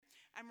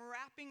I'm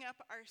wrapping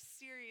up our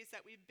series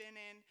that we've been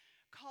in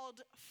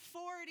called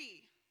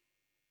 40,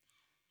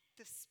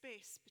 the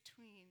space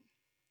between.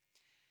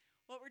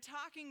 What we're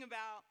talking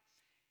about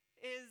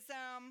is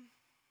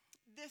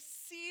this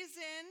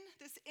season,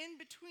 this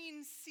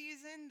in-between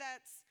season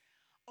that's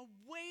a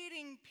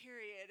waiting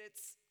period.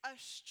 It's a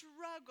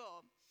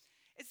struggle.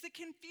 It's the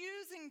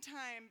confusing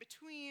time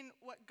between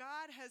what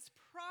God has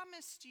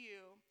promised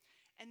you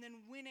and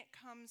then when it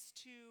comes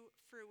to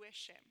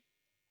fruition.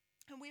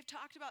 And we've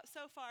talked about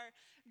so far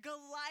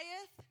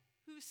Goliath,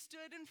 who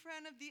stood in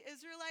front of the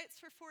Israelites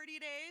for 40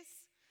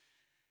 days.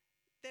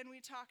 Then we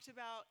talked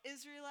about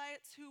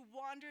Israelites who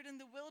wandered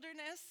in the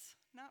wilderness,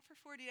 not for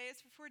 40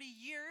 days, for 40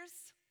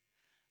 years.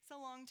 It's a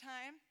long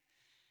time.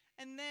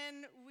 And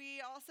then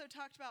we also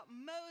talked about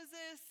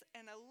Moses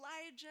and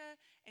Elijah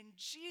and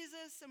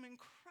Jesus, some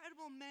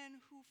incredible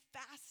men who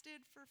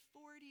fasted for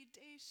 40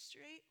 days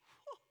straight,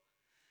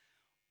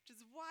 which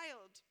is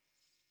wild.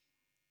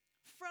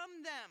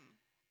 From them,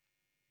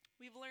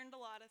 we've learned a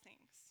lot of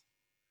things.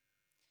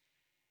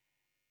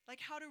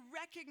 Like how to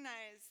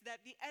recognize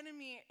that the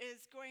enemy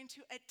is going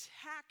to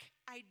attack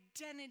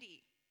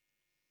identity.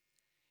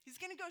 He's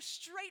going to go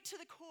straight to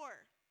the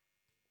core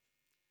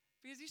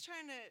because he's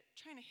trying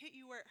to hit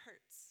you where it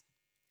hurts.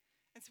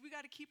 And so we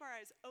got to keep our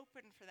eyes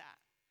open for that.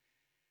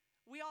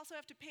 We also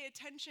have to pay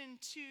attention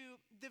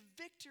to the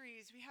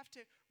victories. We have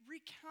to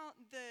recount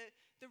the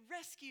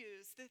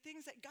rescues, the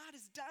things that God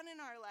has done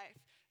in our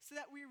life so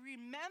that we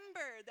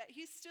remember that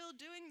he's still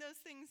doing those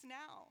things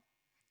now.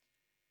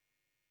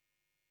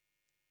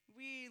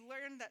 We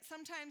learned that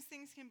sometimes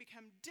things can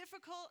become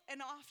difficult,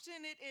 and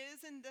often it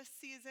is in this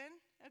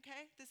season,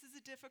 okay? This is a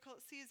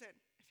difficult season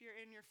if you're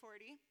in your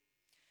 40.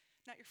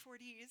 Not your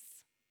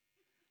 40s,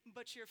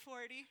 but your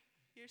 40,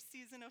 your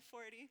season of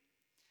 40.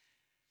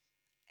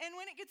 And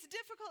when it gets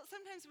difficult,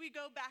 sometimes we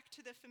go back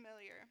to the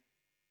familiar.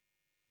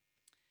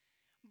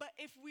 But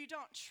if we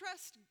don't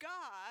trust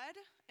God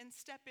and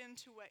step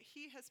into what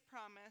he has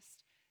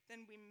promised,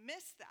 then we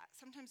miss that.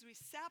 Sometimes we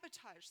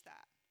sabotage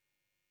that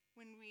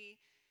when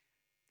we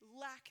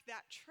lack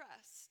that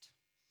trust.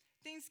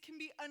 Things can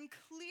be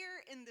unclear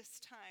in this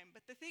time,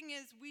 but the thing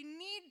is, we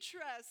need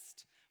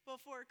trust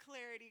before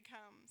clarity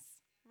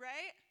comes,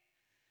 right?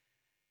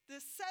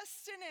 The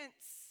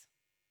sustenance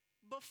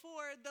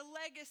before the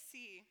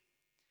legacy,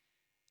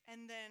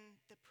 and then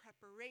the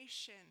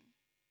preparation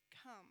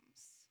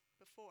comes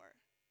before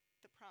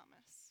the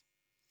promise.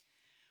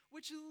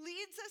 Which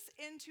leads us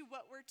into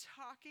what we're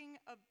talking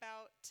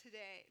about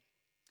today.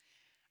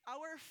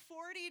 Our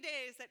 40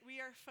 days that we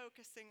are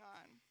focusing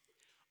on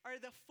are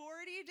the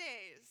 40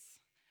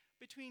 days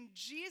between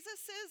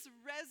Jesus'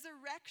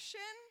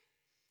 resurrection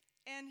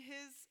and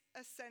his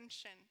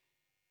ascension.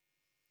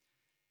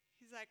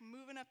 He's like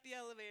moving up the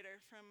elevator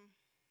from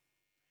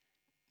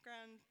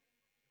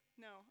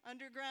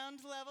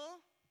underground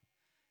level.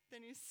 Then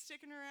he's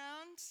sticking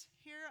around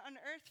here on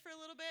earth for a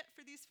little bit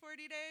for these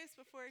 40 days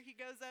before he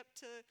goes up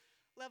to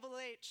level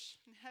H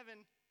in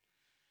heaven.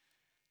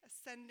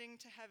 Ascending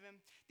to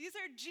heaven. These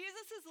are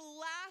Jesus'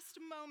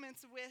 last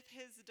moments with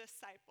his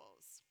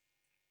disciples.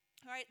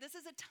 All right, this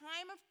is a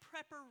time of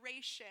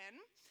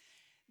preparation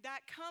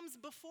that comes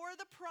before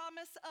the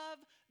promise of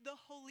the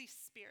Holy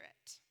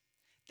Spirit.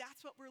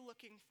 That's what we're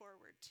looking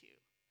forward to.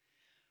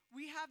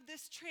 We have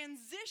this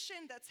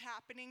transition that's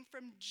happening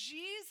from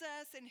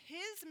Jesus and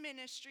his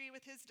ministry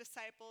with his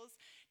disciples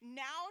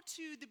now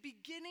to the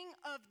beginning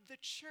of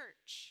the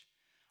church.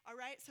 All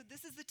right, so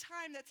this is the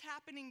time that's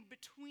happening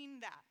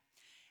between that.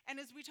 And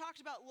as we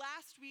talked about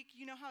last week,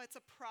 you know how it's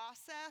a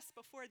process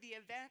before the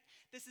event?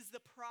 This is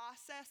the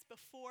process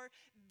before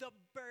the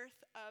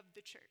birth of the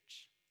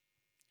church.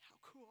 How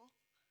cool.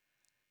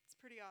 It's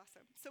pretty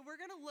awesome. So we're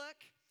going to look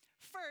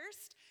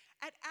first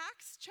at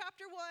Acts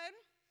chapter 1,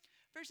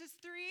 verses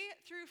 3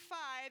 through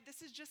 5. This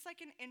is just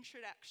like an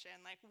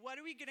introduction. Like, what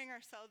are we getting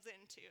ourselves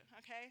into,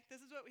 okay? This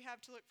is what we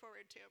have to look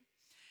forward to.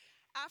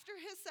 After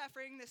his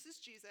suffering, this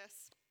is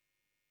Jesus,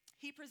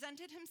 he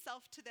presented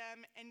himself to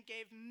them and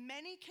gave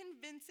many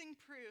convincing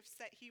proofs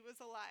that he was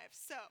alive.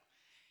 So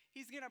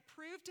he's going to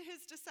prove to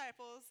his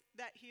disciples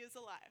that he is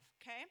alive,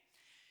 okay?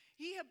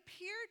 He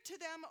appeared to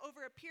them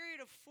over a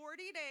period of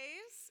 40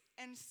 days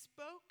and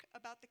spoke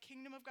about the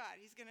kingdom of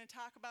God. He's going to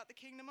talk about the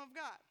kingdom of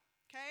God,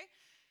 okay?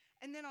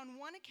 And then on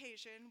one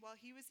occasion, while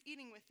he was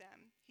eating with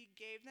them, he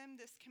gave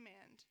them this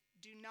command: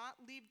 do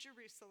not leave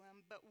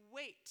Jerusalem, but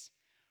wait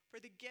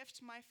for the gift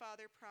my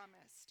Father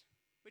promised,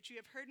 which you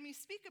have heard me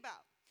speak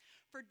about.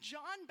 For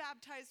John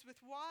baptized with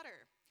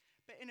water,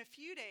 but in a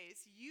few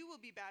days you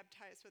will be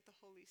baptized with the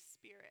Holy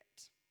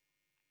Spirit.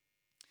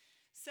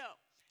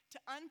 So,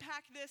 to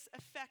unpack this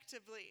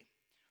effectively,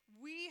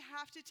 we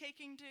have to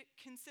take into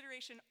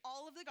consideration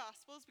all of the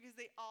Gospels because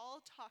they all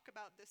talk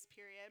about this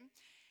period.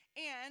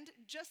 And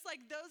just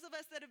like those of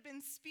us that have been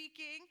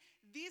speaking,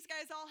 these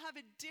guys all have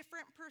a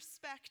different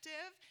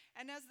perspective.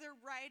 And as they're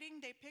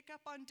writing, they pick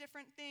up on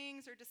different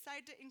things or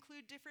decide to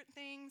include different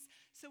things.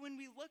 So when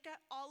we look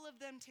at all of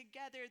them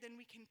together, then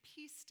we can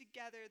piece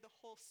together the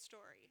whole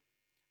story.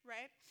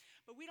 right?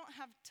 But we don't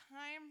have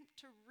time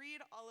to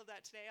read all of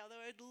that today, although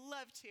I'd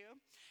love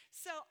to.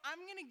 So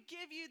I'm going to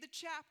give you the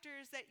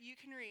chapters that you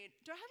can read.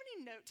 Do I have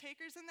any note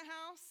takers in the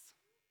house?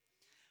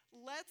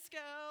 Let's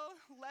go.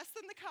 Less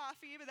than the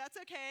coffee, but that's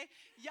okay.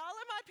 Y'all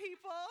are my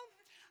people.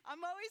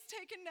 I'm always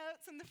taking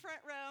notes in the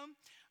front row.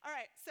 All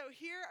right, so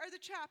here are the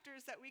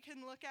chapters that we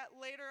can look at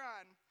later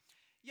on.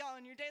 Y'all,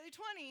 in your daily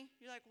 20,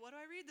 you're like, what do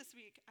I read this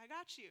week? I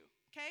got you,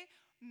 okay?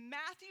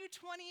 Matthew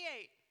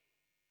 28.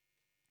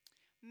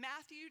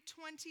 Matthew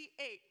 28.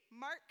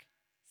 Mark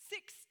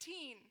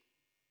 16.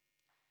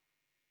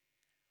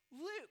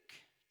 Luke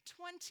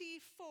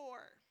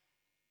 24.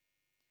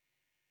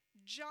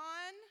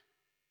 John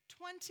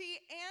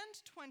 20 and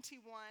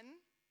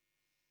 21.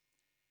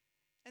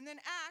 And then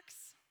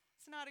Acts,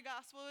 it's not a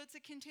gospel, it's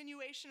a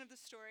continuation of the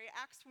story,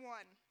 Acts 1,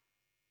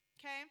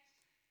 okay?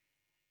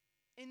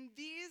 In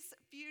these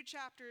few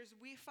chapters,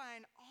 we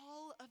find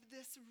all of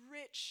this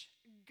rich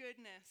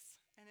goodness,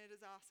 and it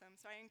is awesome.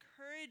 So I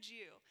encourage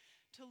you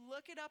to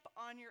look it up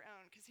on your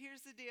own, because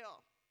here's the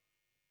deal.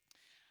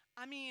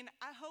 I mean,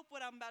 I hope what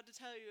I'm about to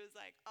tell you is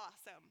like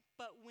awesome,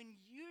 but when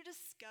you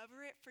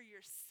discover it for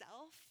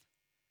yourself,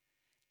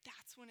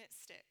 that's when it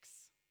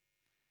sticks.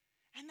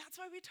 And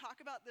that's why we talk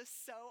about this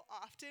so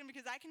often,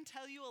 because I can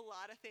tell you a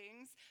lot of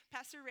things.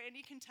 Pastor Randy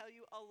can tell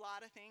you a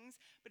lot of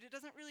things, but it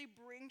doesn't really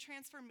bring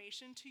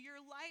transformation to your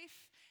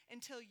life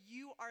until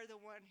you are the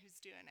one who's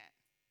doing it.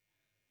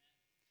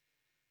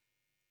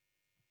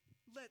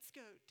 Let's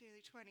go,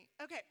 Daily 20.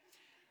 Okay,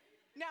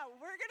 now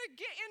we're going to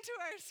get into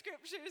our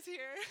scriptures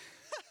here.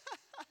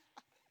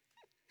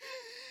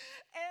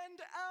 And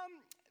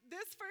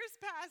this first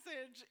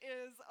passage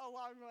is a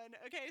long one.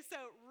 Okay,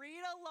 so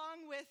read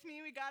along with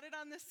me. We got it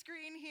on the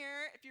screen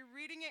here. If you're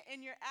reading it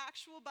in your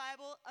actual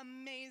Bible,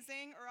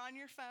 amazing, or on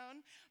your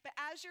phone. But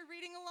as you're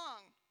reading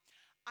along,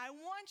 I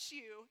want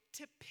you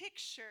to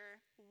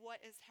picture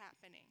what is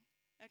happening,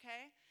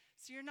 okay?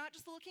 So you're not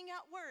just looking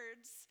at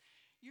words.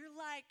 You're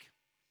like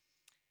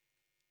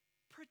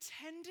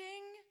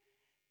pretending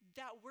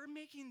that we're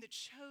making the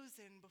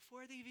chosen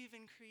before they've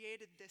even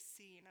created this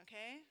scene,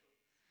 okay?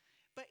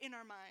 But in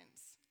our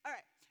minds. All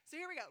right, so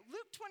here we go.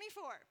 Luke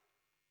 24,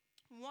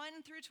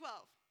 1 through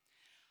 12.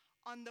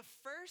 On the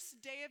first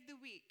day of the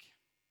week,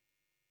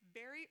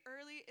 very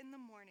early in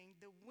the morning,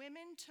 the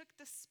women took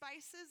the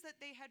spices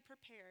that they had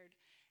prepared,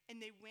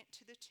 and they went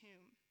to the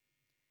tomb.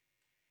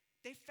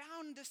 They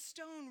found the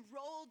stone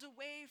rolled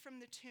away from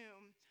the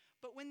tomb,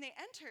 but when they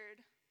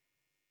entered,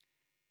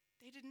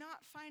 they did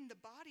not find the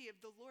body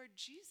of the Lord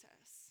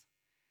Jesus.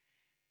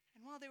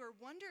 And while they were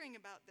wondering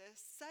about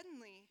this,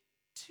 suddenly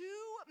 2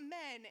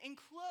 men in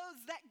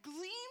clothes that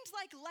gleamed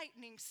like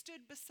lightning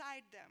stood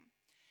beside them.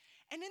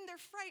 And in their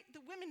fright,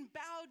 the women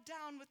bowed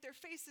down with their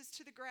faces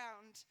to the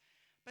ground.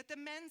 But the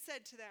men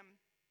said to them,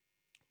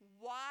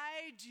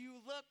 "Why do you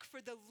look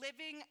for the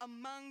living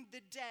among the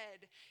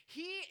dead?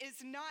 He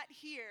is not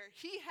here.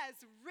 He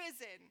has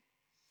risen.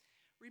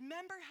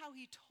 Remember how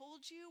he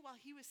told you while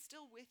he was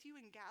still with you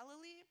in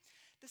Galilee?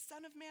 The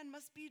Son of Man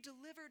must be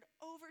delivered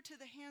over to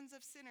the hands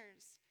of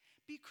sinners,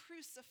 be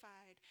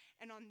crucified,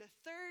 and on the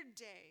 3rd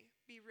day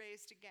be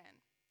raised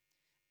again."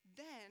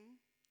 Then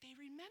they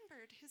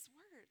remembered his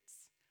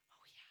words.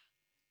 Oh yeah,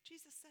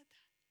 Jesus said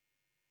that.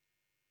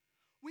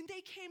 When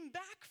they came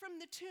back from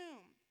the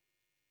tomb,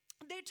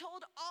 they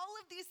told all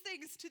of these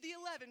things to the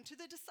 11, to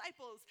the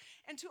disciples,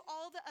 and to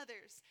all the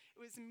others. It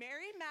was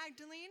Mary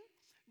Magdalene,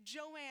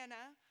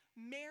 Joanna,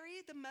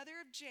 Mary, the mother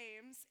of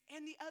James,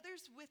 and the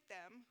others with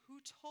them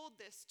who told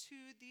this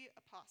to the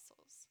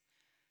apostles.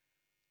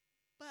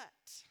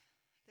 But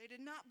they did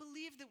not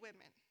believe the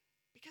women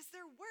because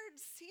their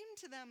words seemed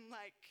to them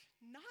like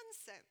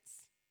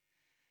nonsense.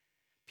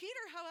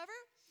 Peter, however,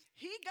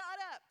 he got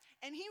up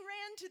and he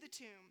ran to the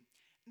tomb.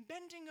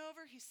 Bending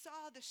over, he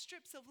saw the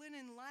strips of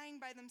linen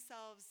lying by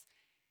themselves,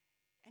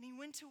 and he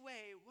went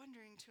away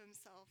wondering to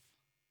himself,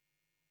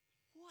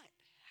 what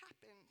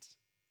happened?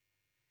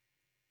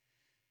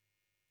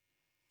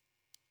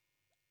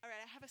 All right,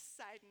 I have a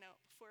side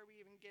note before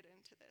we even get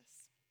into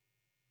this.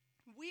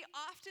 We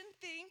often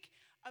think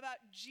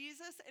about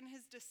Jesus and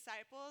his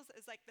disciples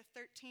as like the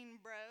 13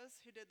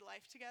 bros who did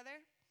life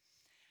together.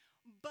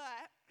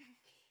 But,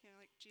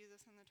 like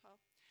Jesus and the 12.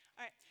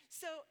 All right,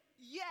 so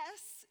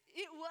yes,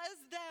 it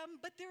was them,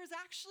 but there was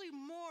actually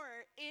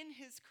more in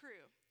his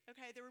crew.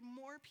 Okay, there were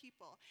more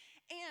people.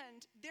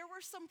 And there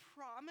were some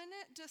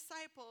prominent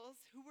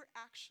disciples who were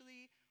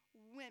actually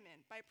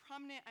women. By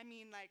prominent, I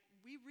mean like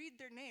we read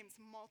their names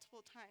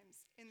multiple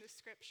times in the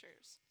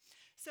scriptures.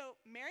 So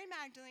Mary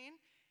Magdalene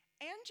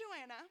and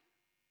Joanna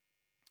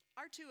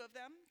are 2 of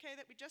them, okay,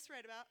 that we just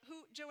read about.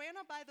 Who,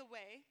 Joanna, by the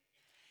way,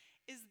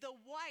 is the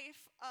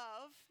wife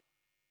of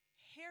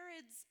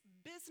Herod's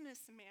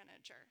business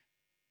manager.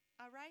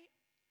 All right?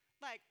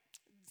 Like,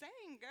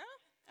 dang, girl.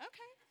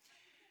 Okay.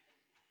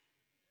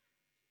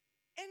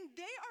 And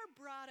they are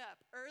brought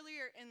up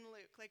earlier in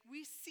Luke. Like,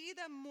 we see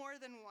them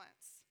more than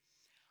once.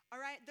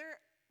 All right?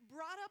 They're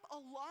brought up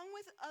along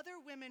with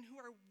other women who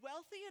are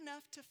wealthy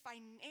enough to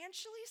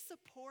financially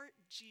support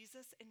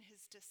Jesus and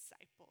his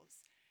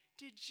disciples.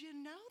 Did you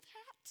know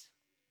that?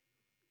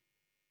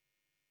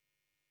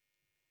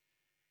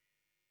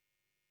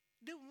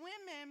 The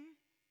women,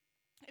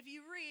 if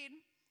you read,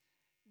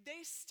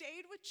 they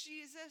stayed with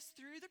Jesus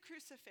through the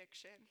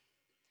crucifixion.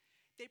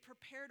 They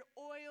prepared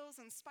oils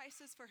and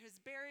spices for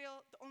his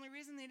burial. The only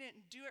reason they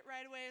didn't do it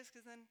right away is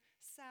because then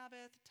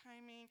Sabbath,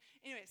 timing.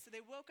 Anyway, so they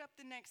woke up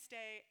the next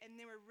day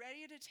and they were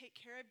ready to take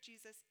care of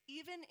Jesus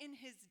even in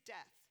his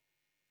death.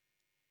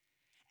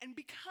 And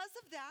because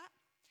of that,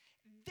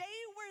 they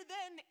were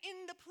then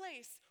in the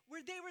place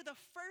where they were the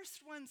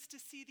first ones to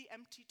see the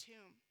empty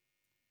tomb.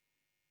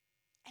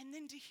 And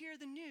then to hear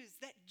the news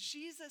that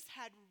Jesus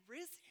had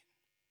risen.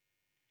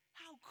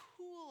 How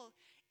cool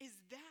is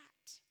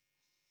that?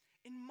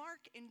 In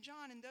Mark and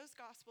John, in those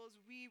Gospels,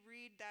 we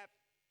read that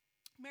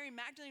Mary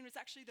Magdalene was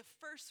actually the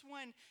first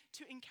one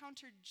to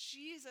encounter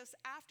Jesus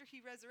after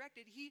he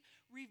resurrected. He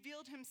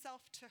revealed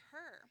himself to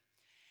her.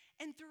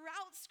 And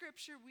throughout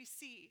Scripture, we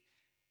see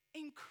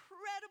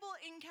incredible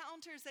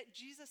encounters that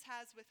Jesus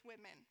has with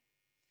women.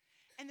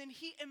 And then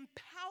he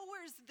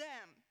empowers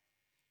them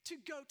to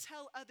go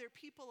tell other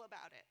people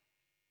about it.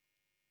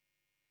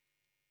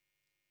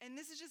 And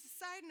this is just a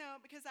side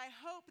note because I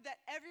hope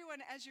that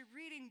everyone, as you're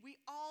reading, we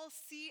all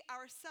see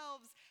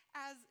ourselves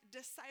as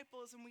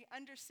disciples and we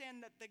understand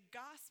that the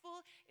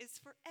gospel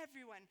is for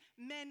everyone,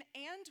 men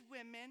and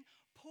women,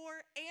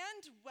 poor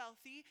and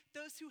wealthy,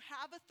 those who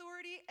have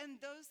authority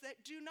and those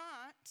that do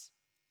not.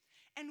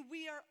 And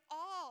we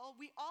all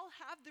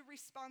have the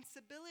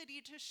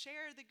responsibility to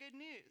share the good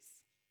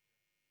news.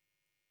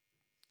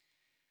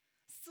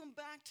 So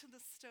back to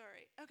the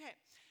story. Okay,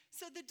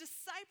 so the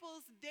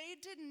disciples, they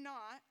did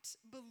not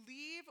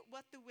believe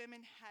what the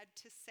women had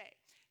to say.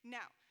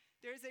 Now,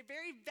 there's a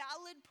very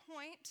valid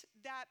point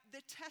that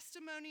the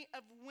testimony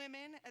of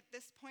women at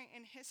this point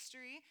in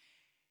history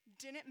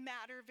didn't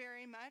matter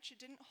very much.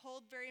 It didn't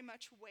hold very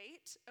much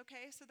weight,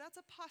 okay? So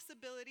that's a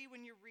possibility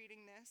when you're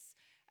reading this,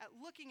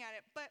 looking at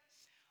it. But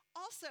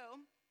also,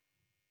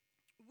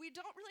 we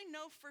don't really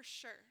know for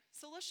sure.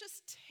 So let's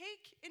just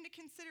take into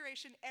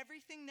consideration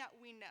everything that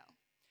we know.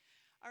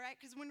 All right,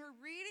 because when we're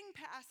reading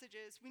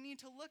passages, we need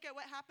to look at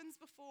what happens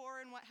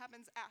before and what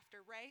happens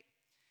after, right?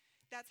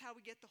 That's how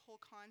we get the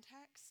whole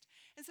context.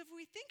 And so if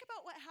we think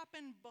about what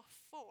happened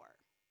before,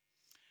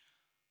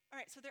 all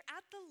right, so they're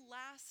at the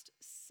Last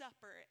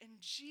Supper,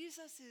 and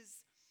Jesus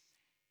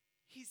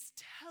he's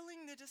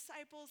telling the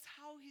disciples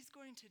how he's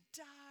going to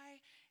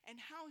die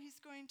and how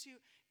he's going to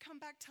come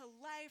back to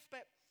life.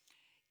 But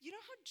you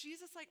know how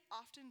Jesus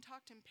often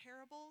talked in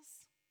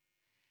parables?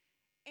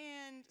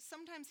 And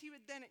sometimes he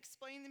would then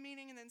explain the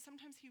meaning, and then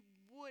sometimes he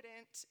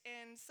wouldn't,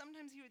 and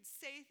sometimes he would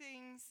say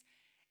things,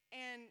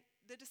 and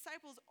the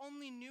disciples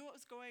only knew what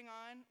was going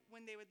on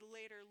when they would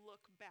later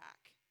look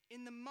back.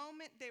 In the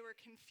moment, they were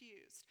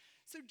confused.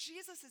 So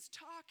Jesus is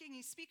talking,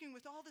 he's speaking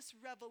with all this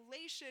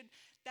revelation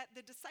that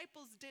the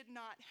disciples did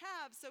not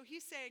have. So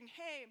he's saying,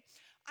 hey,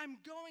 I'm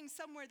going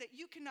somewhere that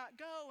you cannot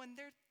go, and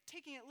they're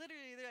taking it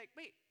literally. They're like,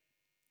 wait,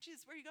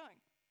 Jesus, where are you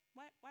going?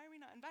 Why are we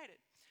not invited?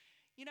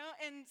 You know,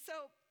 and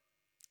so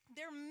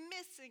they're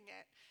missing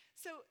it.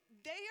 So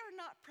they are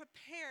not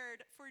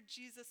prepared for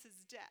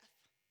Jesus' death,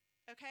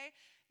 okay?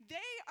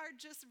 They are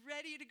just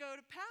ready to go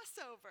to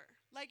Passover.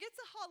 Like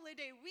it's a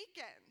holiday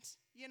weekend,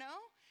 you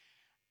know?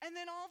 And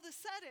then all of a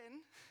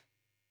sudden,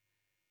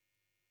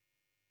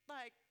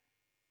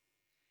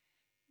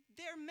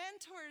 their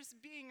mentor's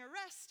being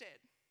arrested.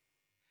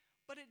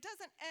 But it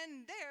doesn't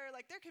end there.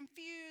 They're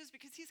confused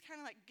because he's kind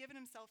of giving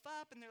himself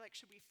up, and they're like,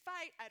 should we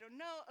fight? I don't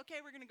know.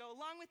 Okay, we're going to go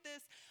along with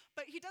this.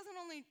 But he doesn't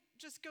only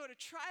just go to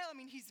trial. I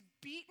mean, he's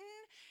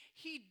beaten.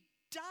 He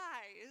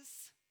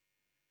dies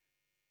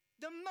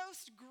the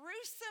most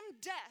gruesome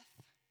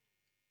death.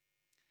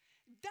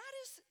 That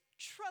is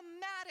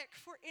traumatic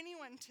for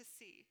anyone to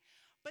see.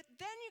 But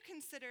then you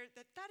consider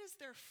that is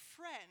their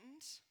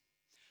friend.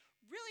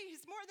 Really,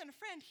 he's more than a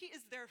friend. He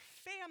is their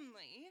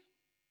family.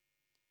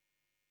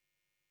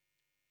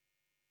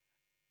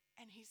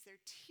 And he's their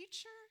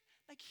teacher.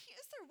 He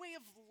is their way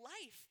of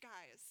life,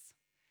 guys.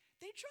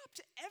 They dropped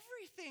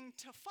everything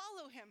to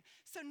follow him.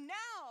 So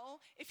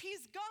now, if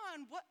he's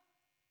gone,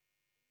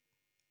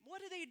 what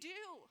do they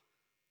do?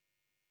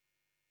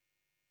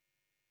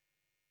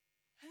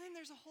 And then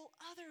there's a whole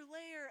other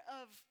layer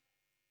of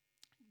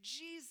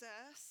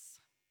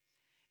Jesus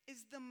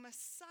is the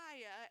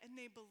Messiah, and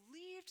they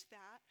believed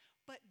that,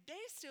 but they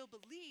still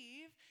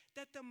believe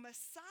that the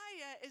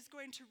Messiah is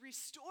going to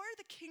restore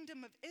the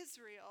kingdom of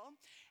Israel.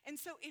 And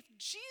so if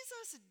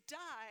Jesus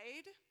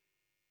died,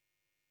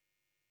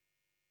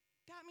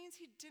 that means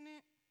he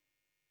didn't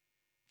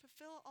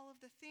fulfill all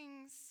of the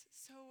things.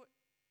 So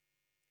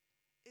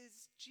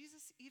is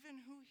Jesus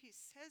even who he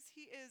says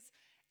he is?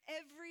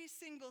 Every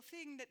single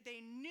thing that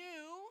they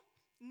knew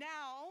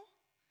now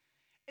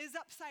is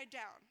upside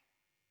down.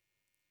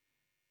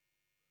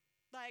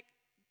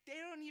 They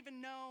don't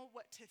even know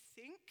what to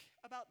think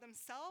about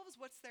themselves.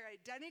 What's their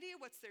identity?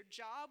 What's their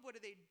job? What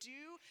do they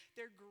do?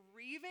 They're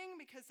grieving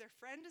because their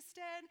friend is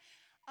dead.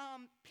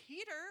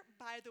 Peter,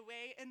 by the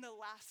way, in the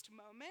last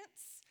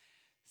moments,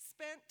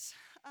 spent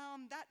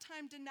that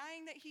time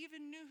denying that he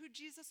even knew who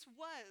Jesus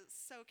was.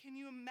 So can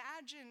you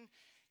imagine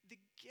the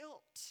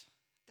guilt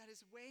that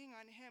is weighing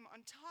on him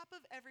on top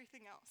of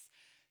everything else?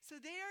 So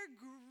they are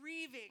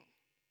grieving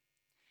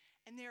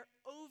and they're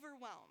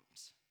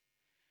overwhelmed.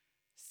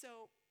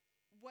 So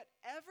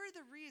whatever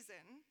the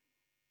reason,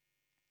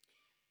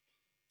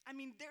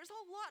 there's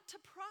a lot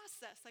to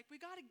process. Like, we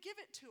got to give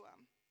it to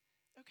him.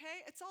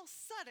 Okay, it's all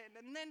sudden,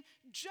 and then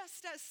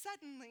just as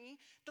suddenly,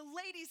 the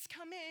ladies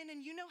come in,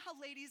 and you know how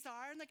ladies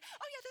are, and like,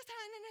 oh yeah, this,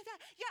 and that,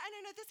 yeah, and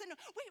I know this, and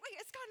wait,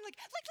 it's gone, like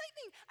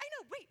lightning, I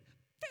know, wait,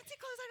 fancy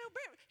clothes, I know,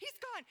 he's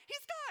gone,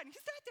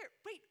 he's not there,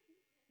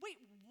 wait,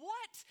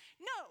 what?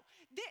 No,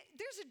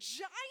 there's a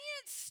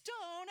giant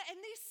stone, and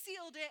they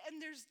sealed it,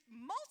 and there's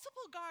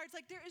multiple guards,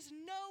 like there is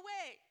no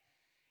way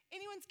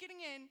anyone's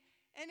getting in,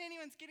 and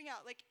anyone's getting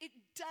out, like it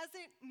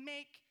doesn't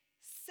make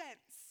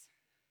sense.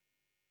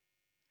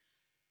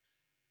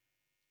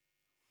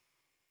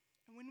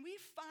 When we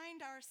find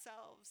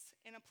ourselves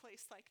in a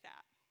place like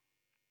that,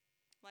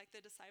 like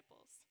the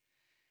disciples,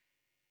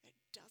 it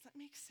doesn't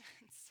make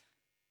sense.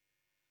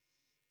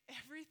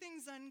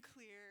 Everything's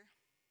unclear.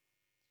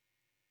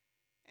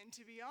 And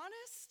to be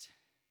honest,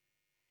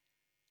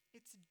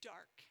 it's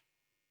dark.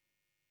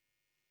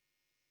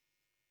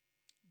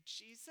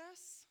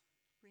 Jesus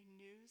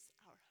renews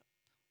our hope.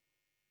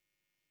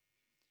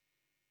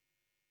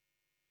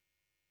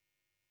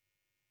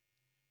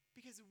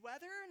 Because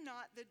whether or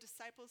not the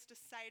disciples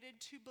decided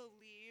to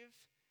believe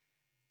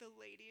the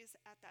ladies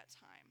at that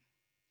time,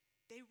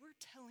 they were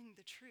telling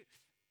the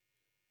truth.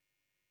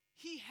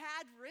 He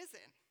had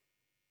risen.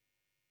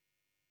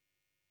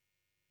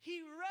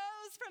 He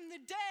rose from the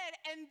dead,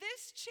 and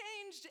this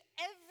changed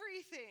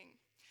everything.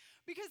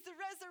 Because the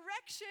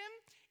resurrection,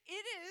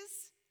 it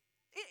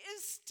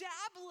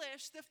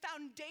established the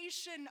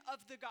foundation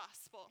of the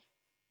gospel.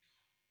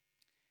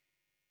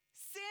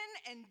 Sin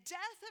and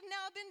death have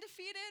now been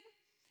defeated.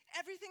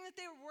 Everything that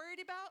they were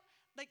worried about,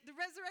 like the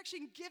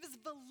resurrection gives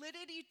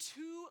validity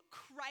to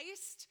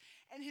Christ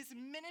and his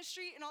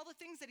ministry and all the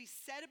things that he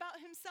said about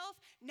himself.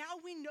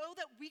 Now we know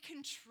that we can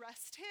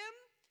trust him.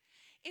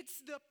 It's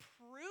the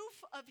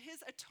proof of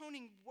his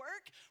atoning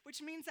work,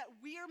 which means that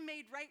we are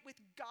made right with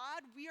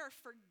God. We are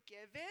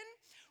forgiven.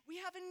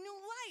 We have a new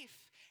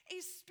life,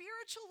 a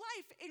spiritual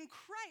life in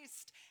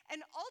Christ.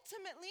 And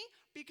ultimately,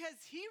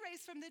 because he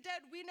raised from the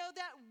dead, we know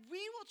that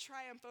we will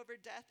triumph over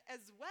death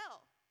as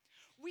well.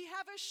 We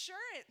have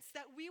assurance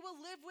that we will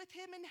live with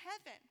him in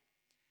heaven.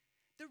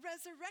 The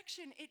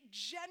resurrection, it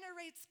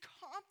generates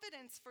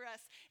confidence for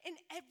us in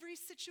every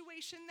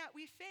situation that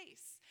we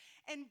face.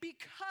 And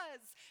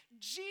because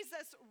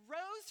Jesus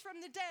rose from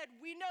the dead,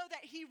 we know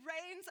that he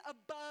reigns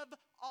above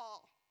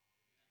all.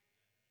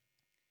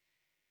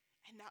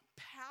 And that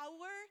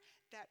power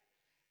that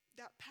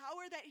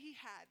he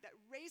had, that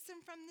raised him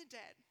from the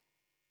dead,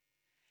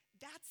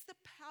 that's the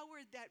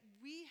power that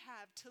we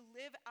have to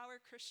live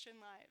our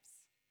Christian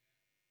lives.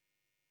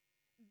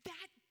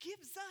 That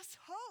gives us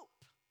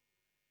hope.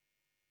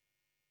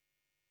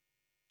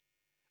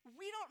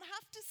 We don't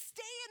have to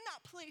stay in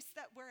that place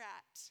that we're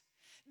at.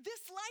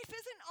 This life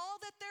isn't all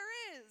that there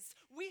is.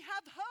 We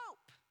have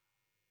hope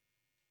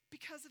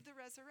because of the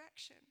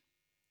resurrection.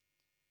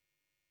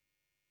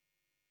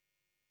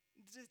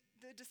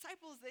 The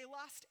disciples, they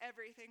lost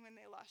everything when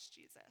they lost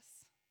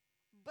Jesus.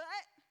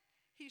 But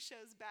he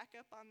shows back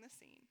up on the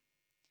scene.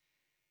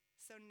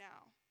 So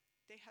now,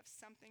 they have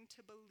something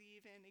to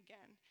believe in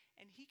again.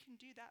 And he can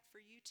do that for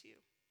you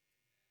too.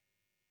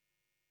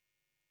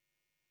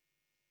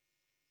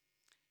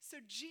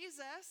 So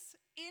Jesus,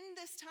 in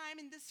this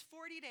time, in this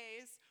 40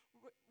 days,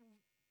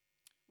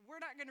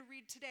 we're not going to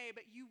read today,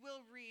 but you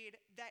will read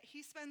that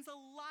he spends a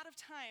lot of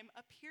time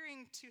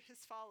appearing to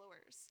his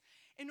followers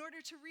in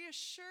order to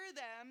reassure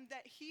them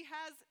that he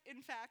has,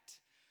 in fact,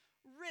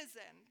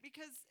 risen,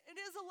 because it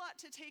is a lot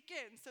to take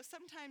in. So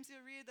sometimes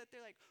you'll read that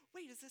they're like,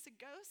 wait, is this a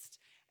ghost?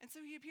 And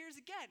so he appears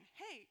again.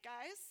 Hey,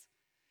 guys.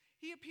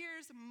 He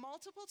appears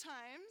multiple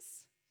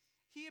times.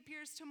 He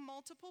appears to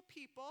multiple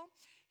people.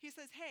 He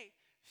says, hey,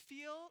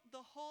 feel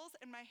the holes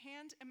in my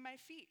hand and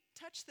my feet.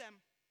 Touch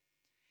them.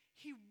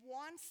 He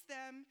wants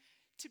them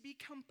to be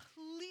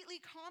completely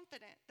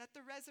confident that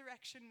the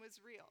resurrection was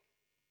real.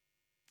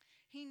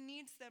 He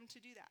needs them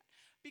to do that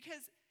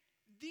because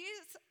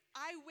these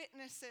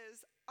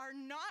eyewitnesses are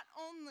not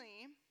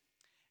only,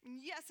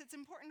 yes, it's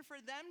important for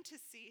them to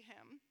see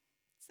him.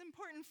 It's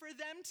important for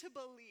them to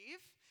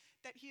believe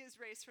that he is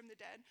raised from the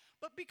dead.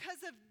 But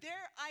because of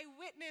their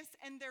eyewitness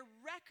and their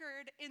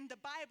record in the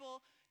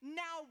Bible,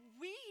 now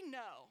we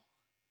know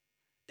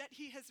that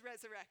he has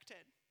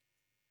resurrected.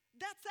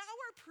 That's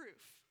our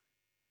proof.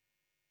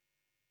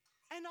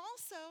 And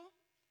also,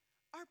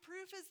 our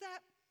proof is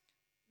that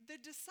the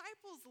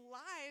disciples'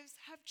 lives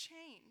have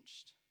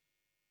changed.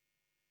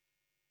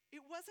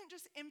 It wasn't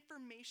just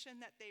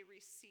information that they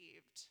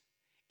received.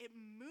 It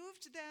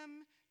moved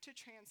them to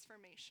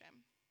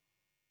transformation.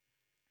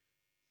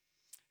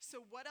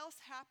 So what else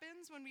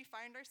happens when we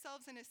find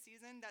ourselves in a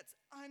season that's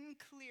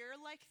unclear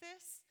like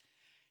this?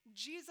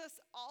 Jesus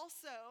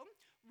also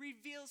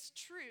reveals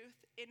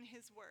truth in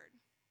his word.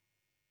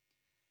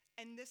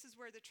 And this is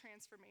where the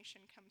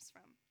transformation comes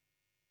from.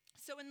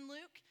 So in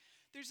Luke,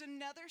 there's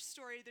another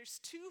story. There's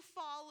two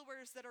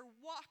followers that are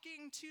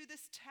walking to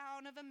this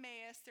town of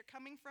Emmaus. They're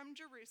coming from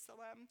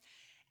Jerusalem,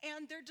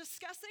 and they're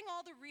discussing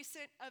all the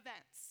recent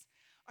events.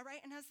 All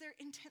right, and as they're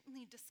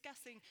intently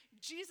discussing,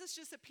 Jesus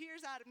just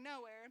appears out of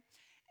nowhere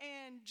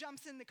and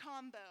jumps in the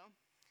combo.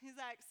 He's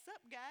like,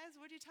 "Sup, guys?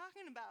 What are you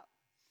talking about?"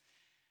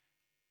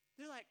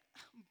 They're like,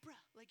 "Bruh,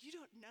 like you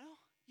don't know?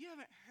 You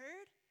haven't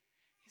heard?"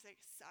 He's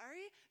like,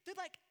 "Sorry?" They're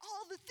like,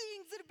 "All the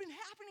things that have been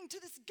happening to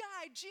this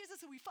guy,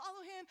 Jesus, and we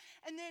follow him.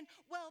 And then,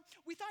 well,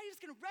 we thought he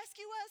was going to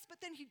rescue us, but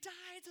then he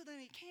died, so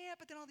then he can't.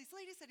 But then all these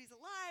ladies said he's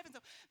alive." And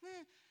so,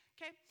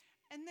 okay.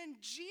 And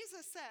then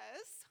Jesus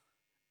says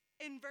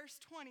in verse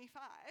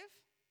 25,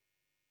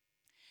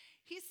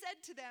 he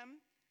said to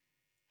them,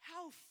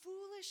 "How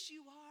foolish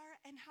you are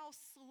and how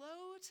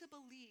slow to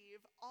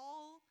believe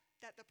all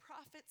that the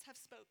prophets have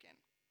spoken.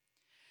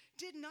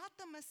 Did not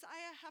the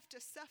Messiah have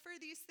to suffer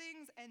these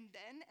things and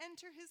then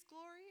enter his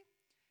glory?"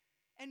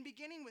 And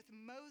beginning with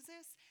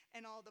Moses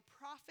and all the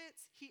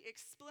prophets, he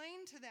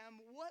explained to them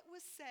what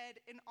was said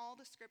in all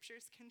the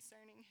scriptures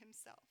concerning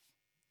himself.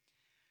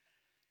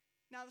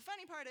 Now, the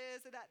funny part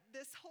is that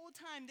this whole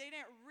time, they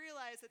didn't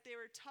realize that they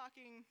were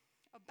talking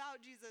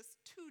about Jesus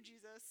to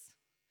Jesus.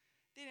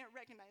 They didn't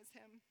recognize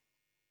him.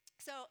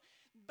 So,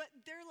 but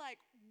they're like,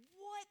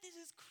 "What? This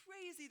is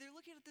crazy." They're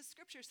looking at the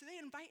scripture. So they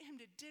invite him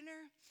to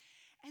dinner.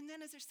 And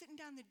then as they're sitting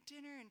down to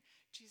dinner and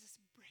Jesus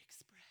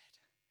breaks bread,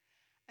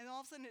 and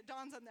all of a sudden it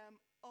dawns on them,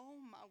 "Oh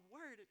my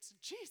word, it's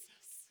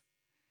Jesus."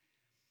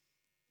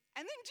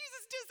 And then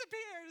Jesus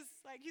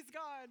disappears, like he's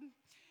gone.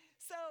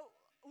 So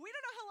we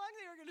don't know how long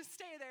they were going to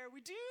stay there.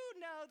 We do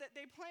know that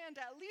they planned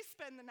to at least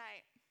spend the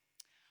night.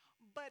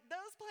 But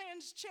those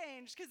plans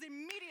changed because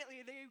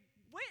immediately they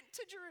went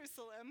to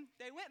Jerusalem,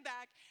 they went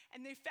back,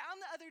 and they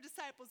found the other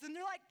disciples. And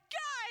they're like,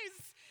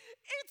 "Guys,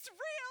 it's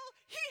real.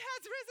 He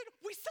has risen.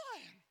 We saw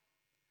him.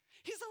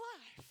 He's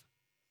alive."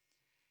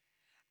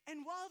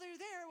 And while they're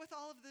there with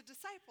all of the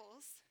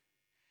disciples,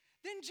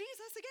 then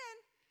Jesus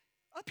again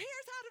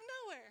appears out of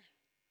nowhere.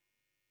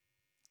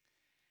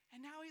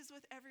 And now he's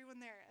with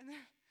everyone there.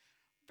 And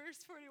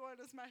verse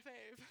 41 is my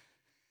fave.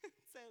 It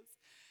says,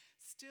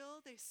 "Still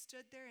they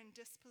stood there in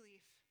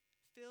disbelief,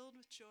 filled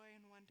with joy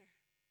and wonder."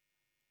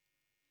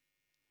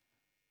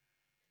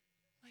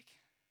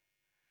 Like,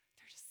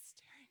 they're just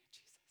staring at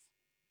Jesus.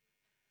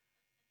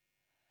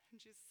 And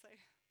Jesus is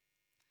like,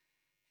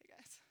 "Hey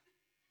guys,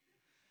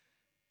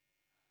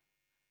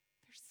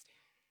 they're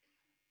staring.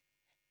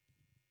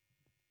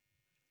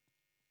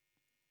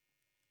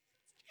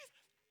 It's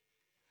Jesus."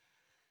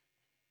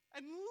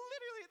 And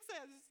literally it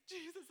says,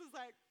 Jesus is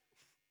like,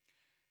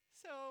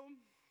 "So,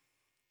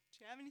 do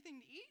you have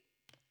anything to eat?"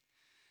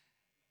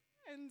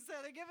 And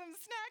so they give him a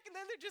snack, and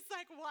then they're just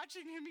like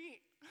watching him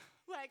eat.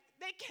 Like,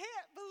 they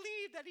can't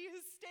believe that he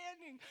is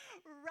standing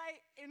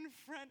right in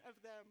front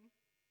of them,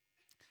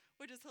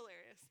 which is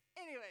hilarious.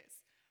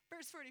 Anyways,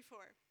 verse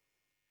 44,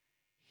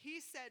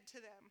 he said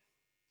to them,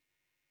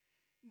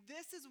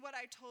 "This is what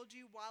I told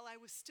you while I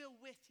was still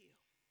with you.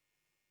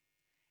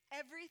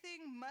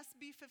 Everything must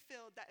be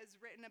fulfilled that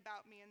is written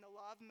about me in the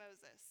law of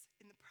Moses,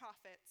 in the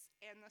prophets,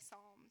 and the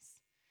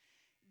Psalms."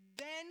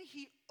 Then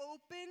he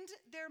opened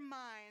their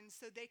minds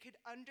so they could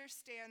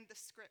understand the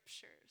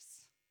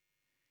scriptures.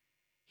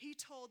 He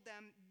told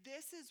them,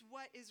 "This is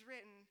what is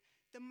written.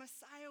 The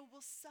Messiah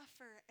will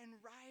suffer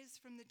and rise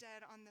from the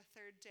dead on the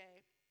third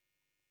day."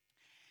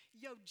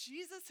 Yo,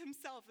 Jesus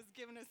himself has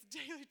given us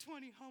daily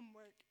 20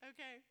 homework,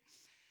 okay?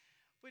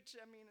 Which,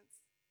 I mean,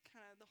 it's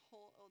kind of the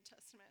whole Old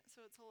Testament,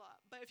 so it's a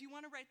lot. But if you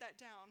want to write that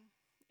down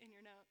in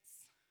your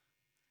notes,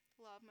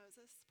 the law of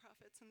Moses, the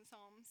prophets, and the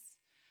Psalms,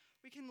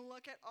 we can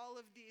look at all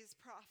of these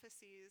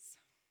prophecies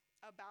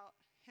about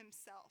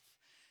himself.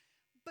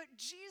 But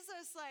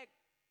Jesus,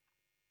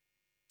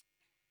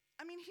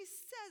 he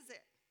says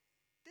it.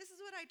 "This is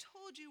what I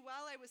told you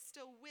while I was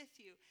still with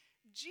you."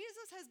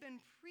 Jesus has been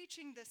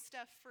preaching this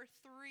stuff for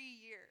 3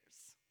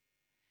 years.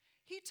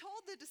 He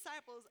told the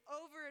disciples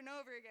over and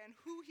over again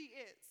who he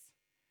is.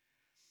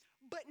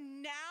 But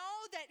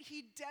now that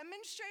he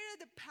demonstrated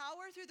the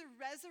power through the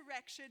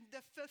resurrection,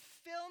 the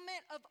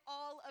fulfillment of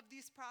all of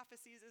these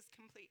prophecies is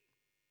complete.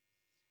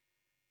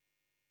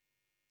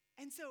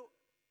 And so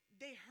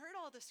they heard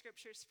all the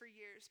scriptures for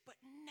years,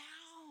 but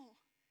now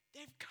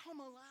they've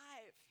come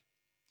alive.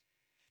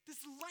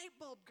 This light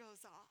bulb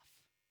goes off.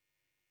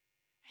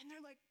 And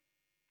they're like,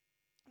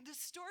 the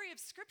story of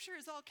scripture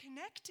is all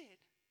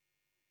connected.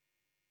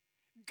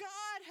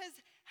 God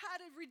has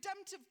had a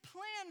redemptive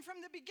plan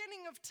from the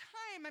beginning of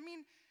time.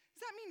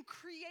 Does that mean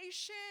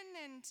creation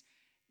and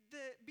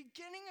the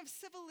beginning of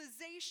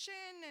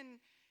civilization and,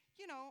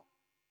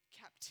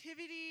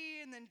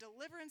 captivity and then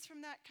deliverance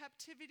from that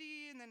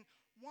captivity and then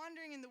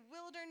wandering in the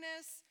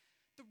wilderness,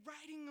 the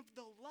writing of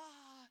the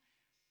law,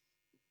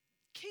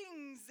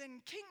 kings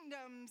and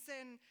kingdoms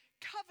and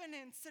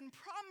covenants and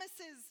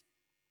promises?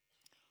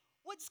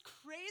 What's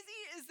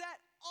crazy is that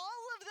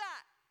all of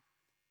that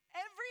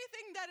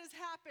everything that has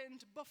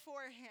happened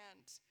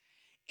beforehand.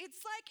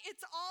 It's like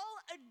it's all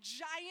a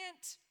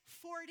giant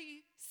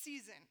 40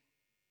 season.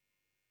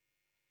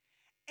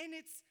 And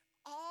it's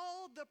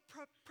all the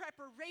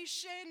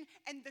preparation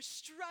and the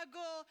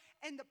struggle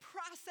and the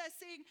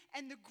processing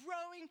and the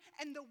growing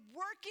and the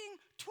working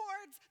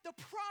towards the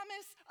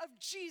promise of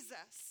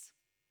Jesus.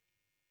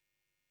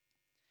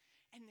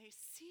 And they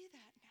see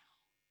that now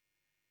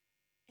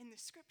in the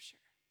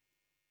scripture.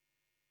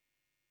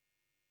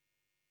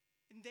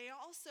 And they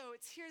also,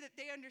 it's here that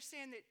they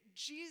understand that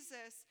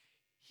Jesus,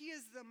 he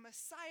is the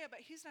Messiah,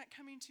 but he's not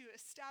coming to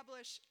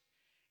establish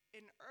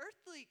an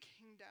earthly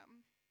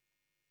kingdom,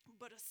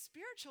 but a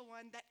spiritual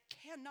one that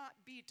cannot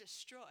be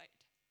destroyed.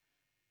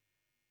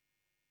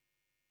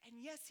 And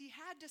yes, he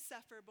had to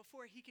suffer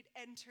before he could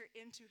enter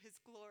into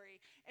his glory.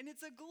 And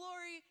it's a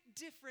glory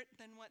different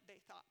than what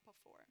they thought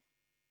before.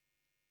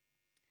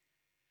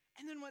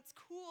 And then what's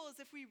cool is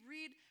if we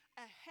read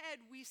ahead,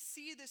 we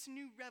see this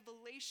new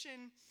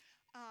revelation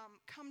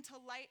come to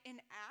light in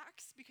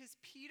Acts, because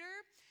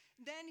Peter,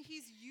 then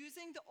he's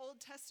using the Old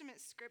Testament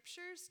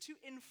scriptures to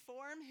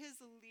inform his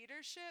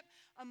leadership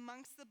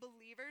amongst the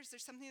believers.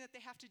 There's something that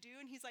they have to do,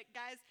 and he's like,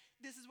 guys,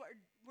 this is what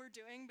we're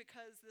doing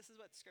because this is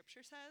what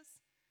scripture says.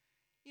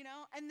 You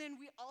know, and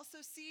then we also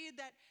see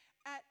that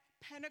at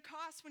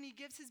Pentecost, when he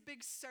gives his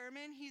big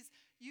sermon, he's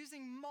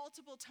using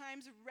multiple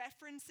times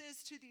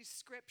references to these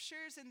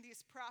scriptures and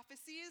these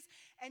prophecies,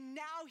 and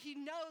now he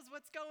knows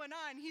what's going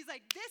on. He's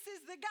like, this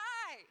is the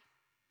guy.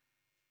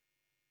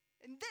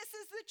 And this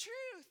is the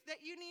truth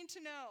that you need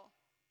to know.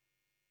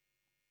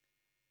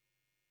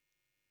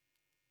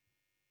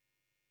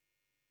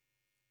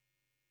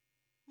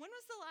 When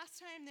was the last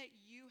time that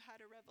you had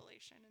a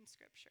revelation in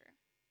scripture?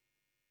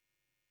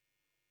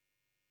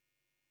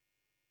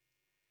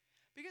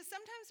 Because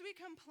sometimes we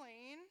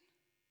complain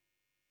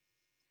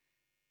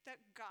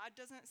that God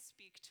doesn't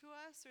speak to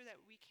us or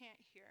that we can't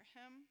hear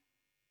him.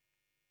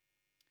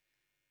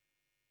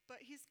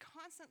 But he's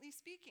constantly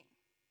speaking.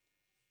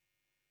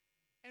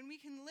 And we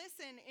can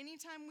listen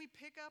anytime we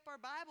pick up our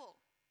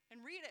Bible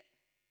and read it.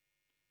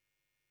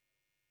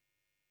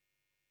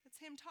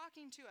 It's him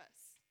talking to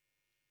us.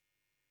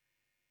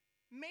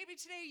 Maybe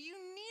today you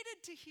needed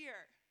to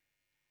hear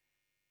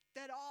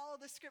that all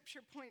the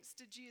scripture points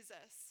to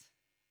Jesus.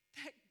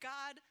 That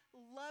God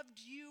loved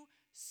you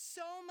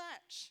so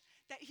much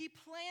that he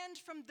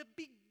planned from the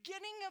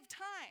beginning of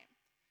time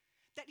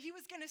that he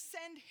was going to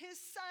send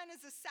his son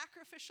as a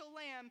sacrificial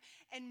lamb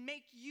and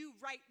make you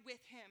right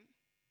with him.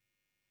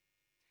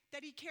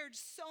 That he cared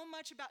so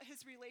much about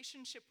his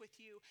relationship with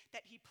you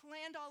that he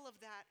planned all of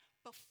that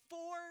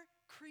before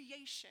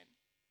creation.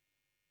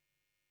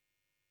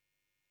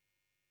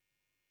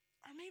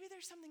 Or maybe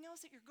there's something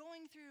else that you're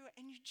going through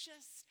and you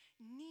just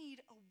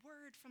need a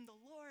word from the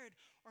Lord.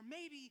 Or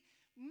maybe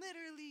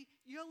literally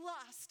you're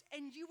lost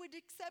and you would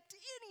accept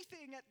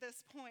anything at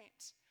this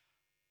point.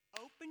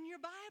 Open your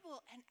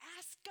Bible and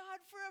ask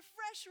God for a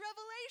fresh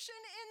revelation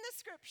in the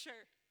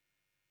scripture.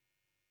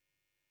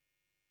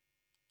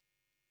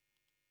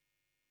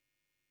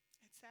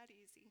 It's that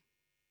easy.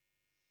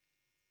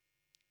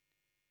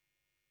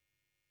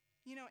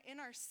 You know,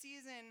 in our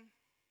season,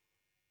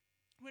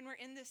 when we're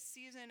in this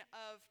season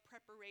of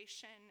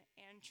preparation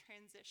and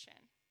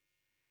transition,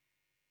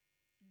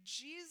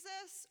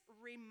 Jesus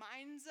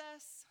reminds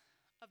us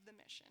of the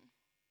mission.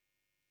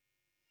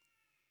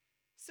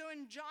 So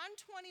in John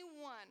 21,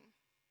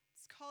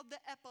 it's called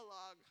the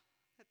epilogue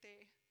that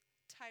they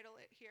title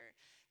it here.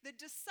 The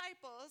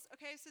disciples,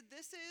 okay, so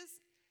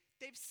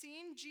they've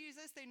seen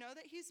Jesus, they know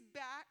that he's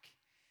back.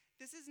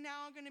 This is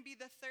now going to be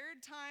the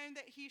third time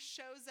that he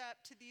shows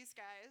up to these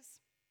guys.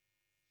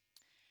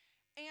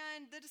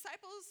 And the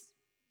disciples,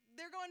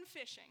 they're going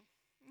fishing,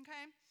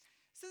 okay?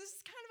 So this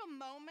is kind of a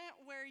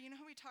moment where, you know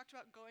how we talked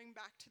about going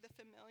back to the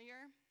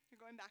familiar?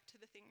 You're going back to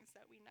the things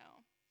that we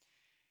know.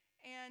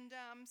 And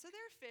so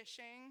they're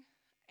fishing,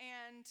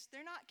 and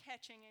they're not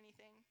catching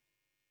anything.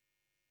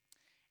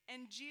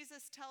 And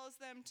Jesus tells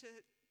them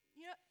to,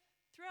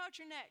 throw out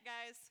your net,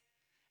 guys.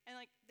 And,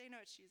 they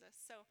know it's Jesus.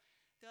 So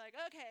they're like,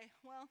 okay,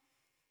 well,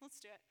 let's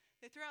do it.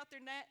 They throw out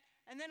their net,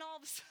 and then all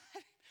of a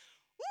sudden,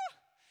 whoo,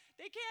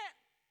 they can't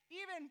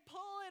even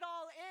pull it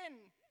all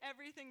in,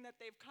 everything that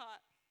they've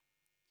caught.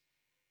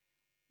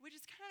 Which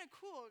is kind of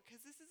cool,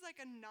 because this is like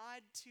a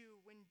nod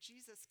to when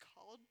Jesus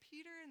called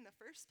Peter in the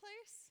first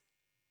place.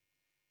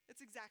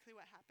 It's exactly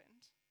what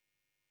happened.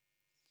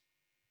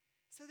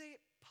 So they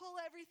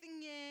pull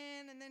everything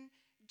in, and then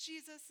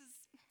he's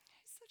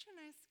such a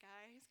nice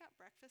guy. He's got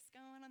breakfast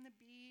going on the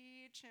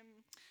beach,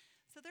 and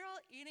so they're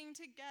all eating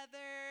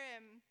together,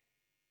 and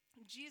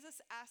Jesus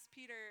asks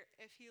Peter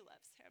if he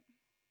loves him.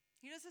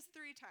 He does this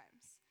 3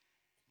 times.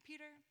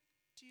 Peter,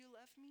 do you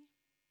love me?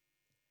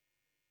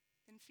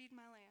 Then feed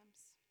my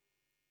lambs.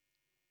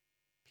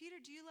 Peter,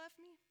 do you love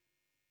me?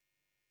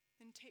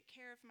 Then take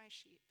care of my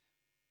sheep.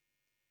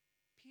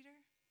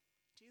 Peter,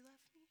 do you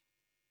love me?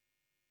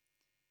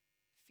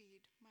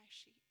 Feed my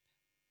sheep.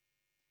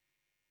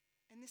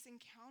 And this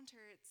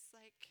encounter, it's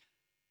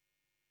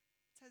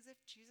as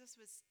if Jesus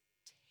was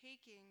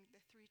taking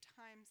the 3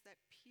 times that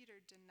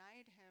Peter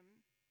denied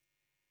him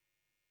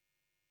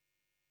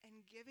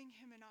and giving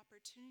him an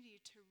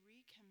opportunity to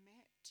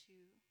recommit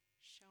to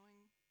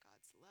showing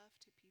God's love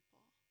to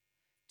people,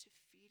 to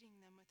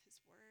feeding them with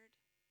his word.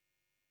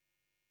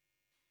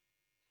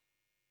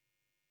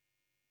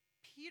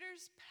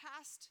 Peter's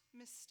past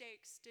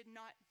mistakes did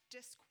not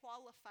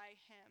disqualify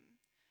him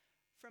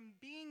from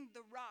being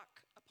the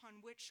rock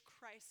upon which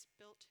Christ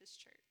built his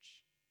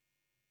church.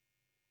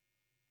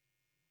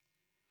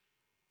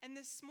 And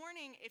this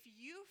morning, if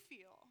you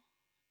feel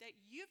that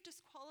you've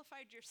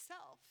disqualified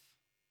yourself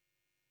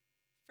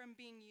from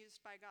being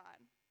used by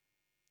God,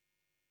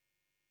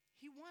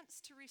 he wants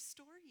to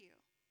restore you.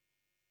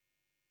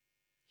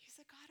 He's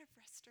a God of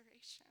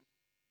restoration.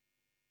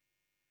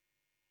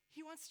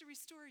 He wants to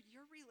restore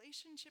your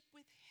relationship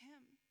with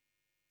him.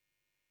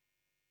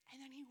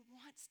 And then he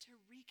wants to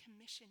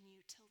recommission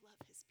you to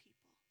love his people.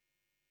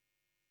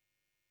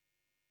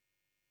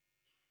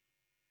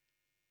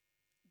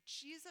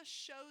 Jesus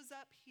shows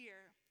up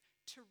here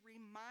to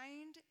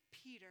remind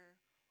Peter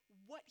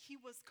what he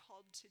was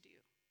called to do.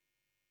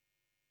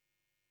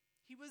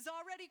 He was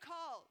already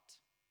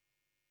called.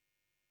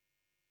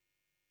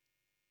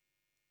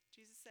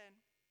 Jesus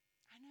said,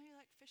 I know you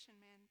like fishing,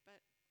 man,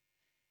 but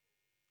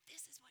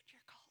this is what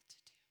you're called to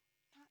do,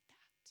 not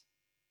that.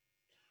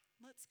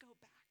 Let's go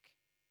back.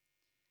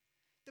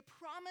 The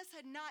promise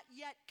had not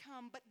yet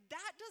come, but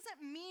that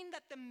doesn't mean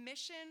that the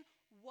mission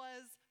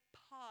was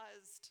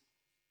paused.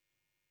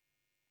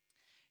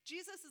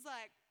 Jesus is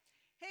like,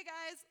 hey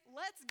guys,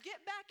 let's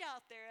get back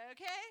out there,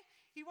 okay?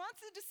 He wants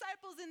the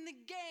disciples in the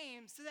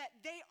game so that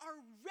they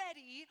are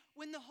ready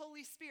when the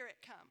Holy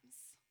Spirit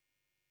comes.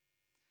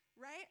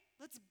 Right?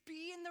 Let's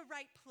be in the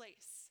right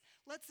place.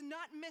 Let's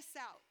not miss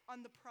out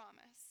on the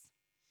promise.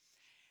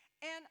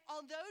 And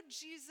although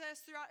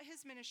Jesus, throughout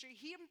his ministry,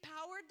 he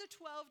empowered the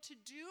 12 to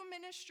do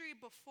ministry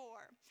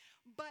before,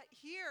 but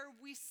here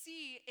we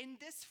see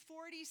in this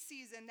 40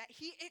 season that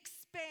he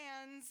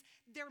expands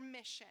their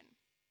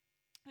mission.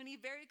 And he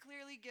very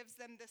clearly gives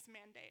them this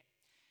mandate.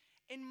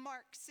 In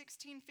Mark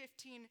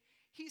 16:15,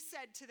 he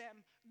said to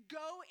them,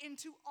 go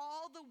into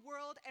all the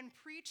world and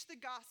preach the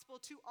gospel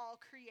to all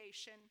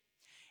creation.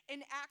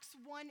 In Acts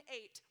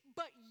 1:8,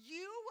 but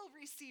you will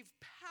receive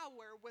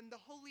power when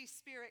the Holy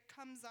Spirit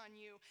comes on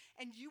you,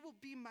 and you will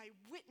be my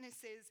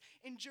witnesses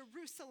in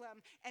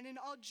Jerusalem and in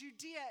all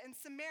Judea and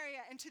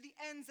Samaria and to the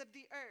ends of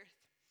the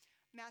earth.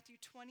 Matthew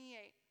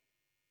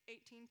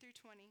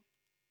 28:18-20.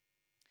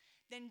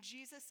 Then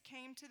Jesus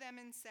came to them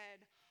and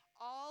said,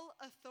 all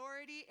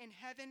authority in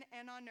heaven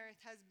and on earth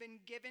has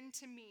been given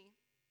to me.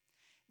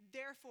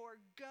 Therefore,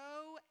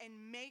 go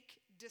and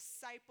make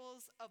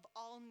disciples of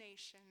all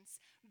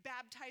nations,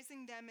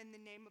 baptizing them in the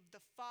name of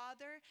the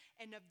Father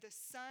and of the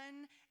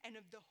Son and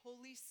of the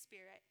Holy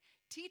Spirit,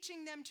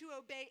 teaching them to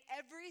obey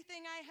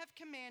everything I have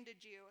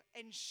commanded you,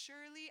 and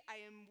surely I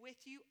am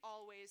with you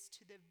always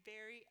to the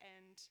very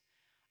end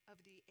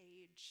of the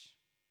age.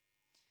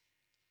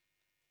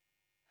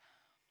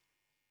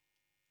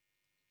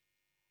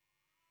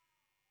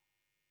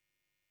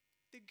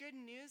 The good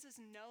news is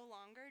no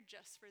longer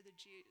just for the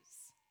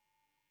Jews.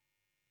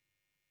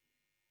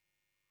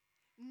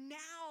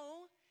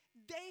 Now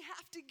they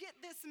have to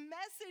get this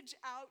message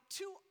out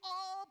to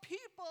all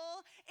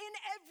people in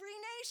every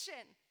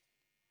nation.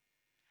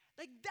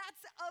 Like,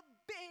 that's a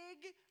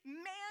big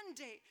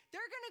mandate.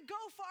 They're going to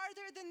go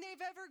farther than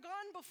they've ever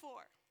gone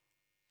before.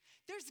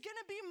 There's going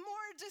to be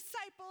more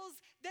disciples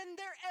than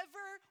there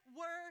ever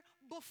were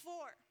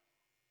before.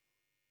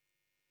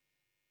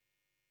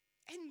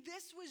 And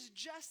this was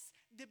just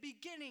the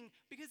beginning,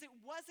 because it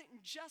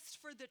wasn't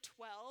just for the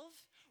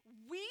 12.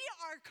 We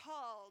are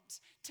called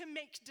to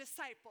make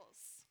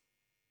disciples.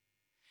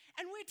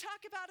 And we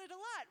talk about it a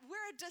lot.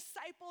 We're a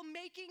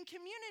disciple-making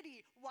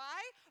community.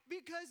 Why?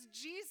 Because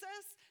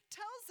Jesus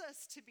tells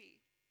us to be.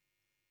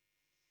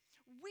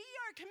 We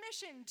are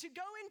commissioned to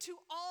go into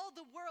all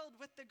the world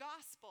with the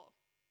gospel.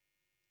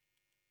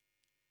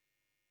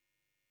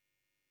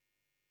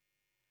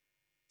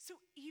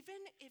 So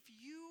even if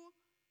you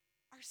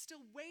are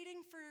still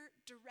waiting for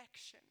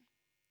direction,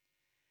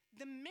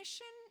 the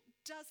mission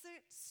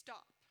doesn't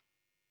stop.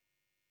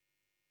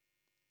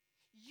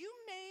 You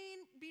may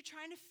be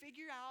trying to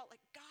figure out,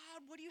 like,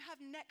 God, what do you have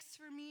next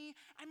for me?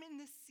 I'm in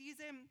this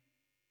season.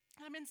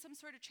 I'm in some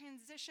sort of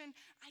transition.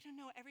 I don't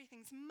know.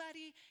 Everything's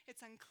muddy.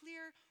 It's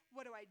unclear.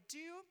 What do I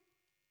do?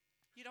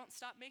 You don't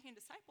stop making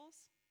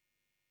disciples.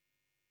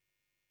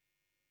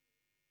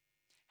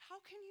 How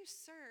can you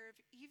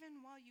serve even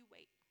while you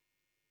wait?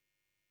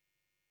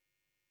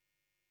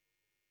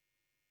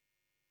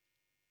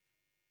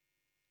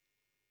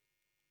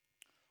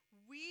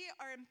 We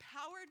are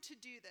empowered to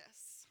do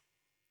this,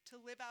 to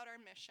live out our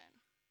mission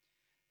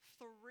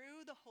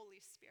through the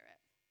Holy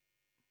Spirit.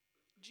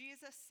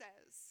 Jesus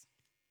says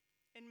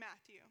in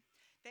Matthew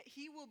that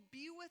he will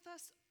be with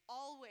us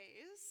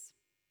always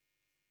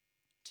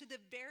to the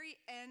very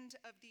end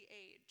of the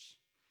age.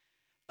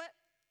 But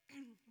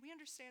we we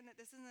understand that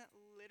this isn't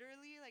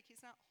literally, like he's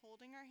not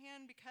holding our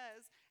hand,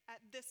 because at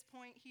this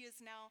point he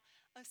is now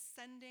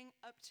ascending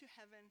up to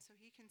heaven so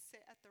he can sit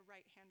at the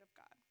right hand of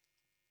God.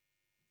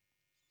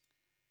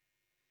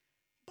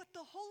 But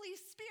the Holy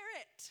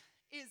Spirit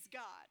is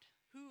God,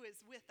 who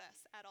is with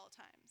us at all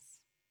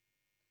times.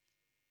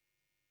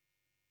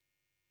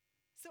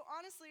 So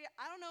honestly,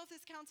 I don't know if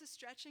this counts as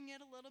stretching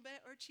it a little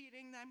bit or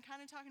cheating. I'm kind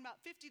of talking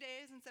about 50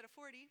 days instead of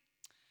 40,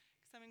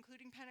 because I'm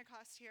including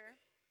Pentecost here.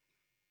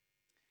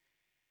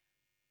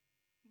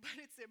 But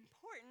it's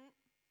important,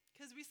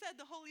 because we said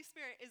the Holy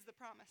Spirit is the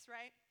promise,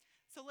 right?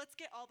 So let's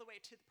get all the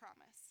way to the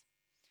promise.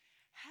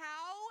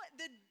 How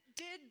did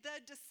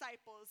the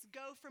disciples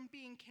go from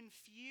being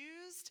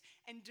confused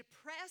and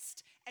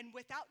depressed and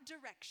without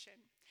direction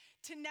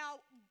to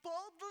now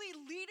boldly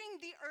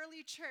leading the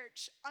early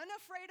church,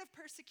 unafraid of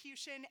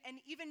persecution and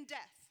even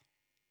death?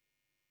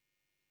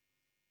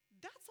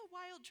 That's a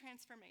wild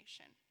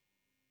transformation.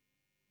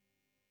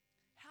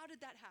 How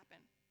did that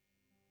happen?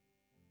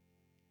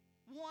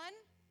 One,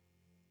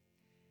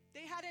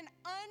 they had an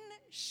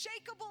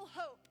unshakable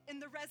hope in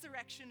the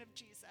resurrection of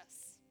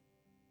Jesus.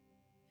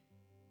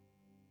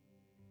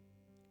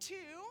 Two,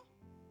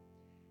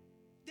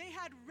 they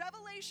had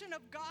revelation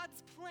of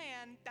God's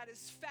plan that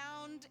is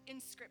found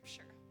in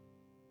Scripture.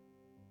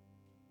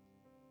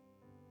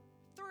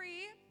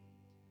 Three,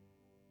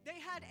 they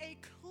had a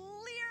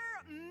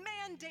clear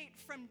mandate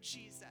from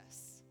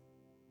Jesus.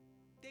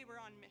 They were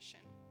on mission.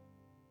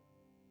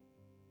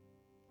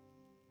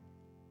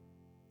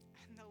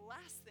 And the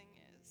last thing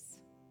is,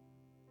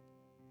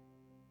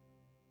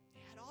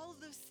 they had all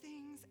of those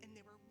things and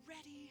they were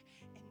ready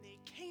and they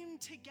came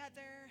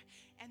together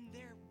and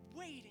they're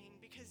waiting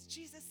because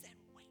Jesus said,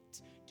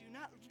 wait, do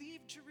not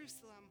leave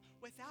Jerusalem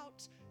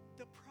without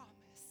the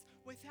promise,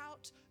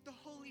 without the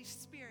Holy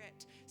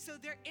Spirit. So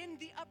they're in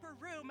the upper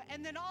room,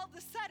 and then all of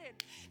a sudden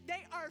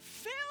they are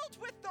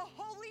filled with the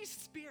Holy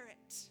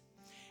Spirit.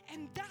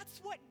 And that's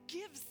what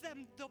gives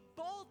them the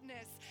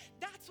boldness.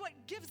 That's what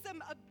gives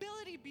them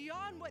ability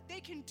beyond what they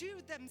can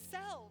do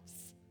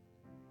themselves.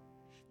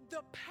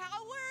 The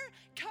power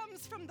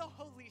comes from the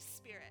Holy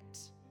Spirit.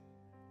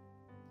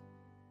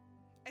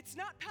 It's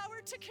not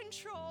power to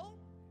control.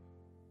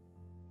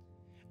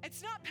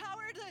 It's not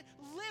power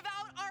to live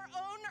out our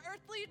own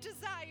earthly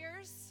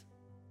desires.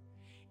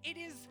 It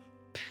is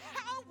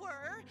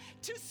power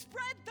to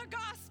spread the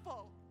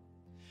gospel,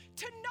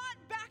 to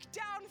not back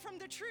down from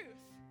the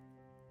truth,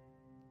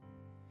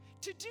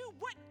 to do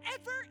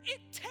whatever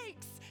it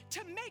takes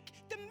to make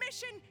the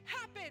mission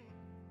happen.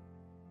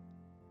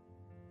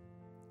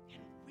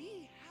 And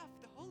we have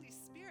the Holy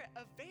Spirit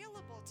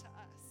available to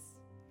us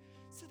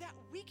so that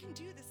we can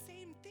do the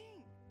same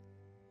thing.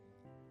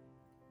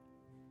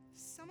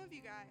 Some of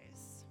you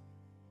guys,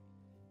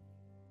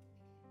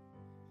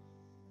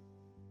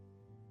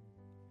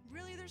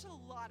 really there's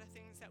a lot of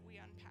things that we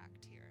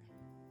unpacked here,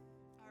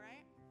 all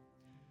right?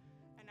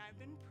 And I've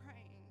been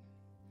praying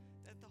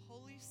that the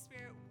Holy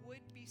Spirit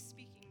would be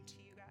speaking to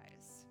you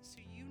guys so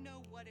you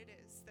know what it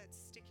is that's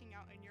sticking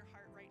out in your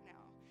heart right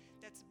now,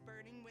 that's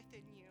burning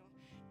within you.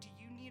 Do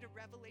you need a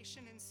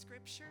revelation in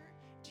Scripture?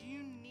 Do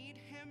you need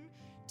Him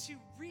to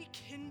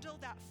rekindle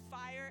that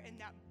fire and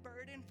that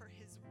burden for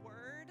His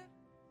word?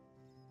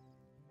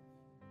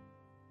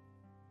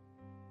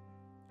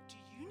 Do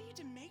you need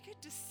to make a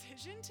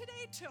decision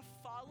today to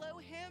follow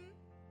Him?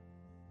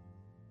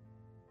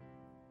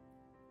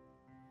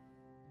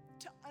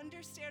 To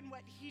understand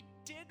what He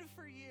did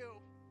for you.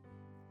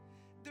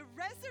 The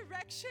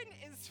resurrection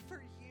is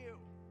for you.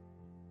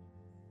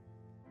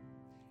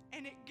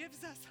 And it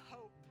gives us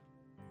hope.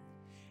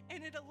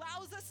 And it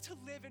allows us to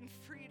live in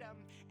freedom.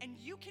 And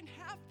you can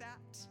have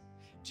that.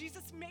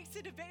 Jesus makes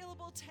it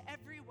available to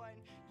everyone.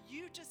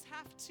 You just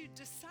have to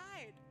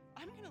decide,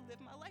 I'm going to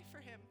live my life for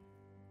Him.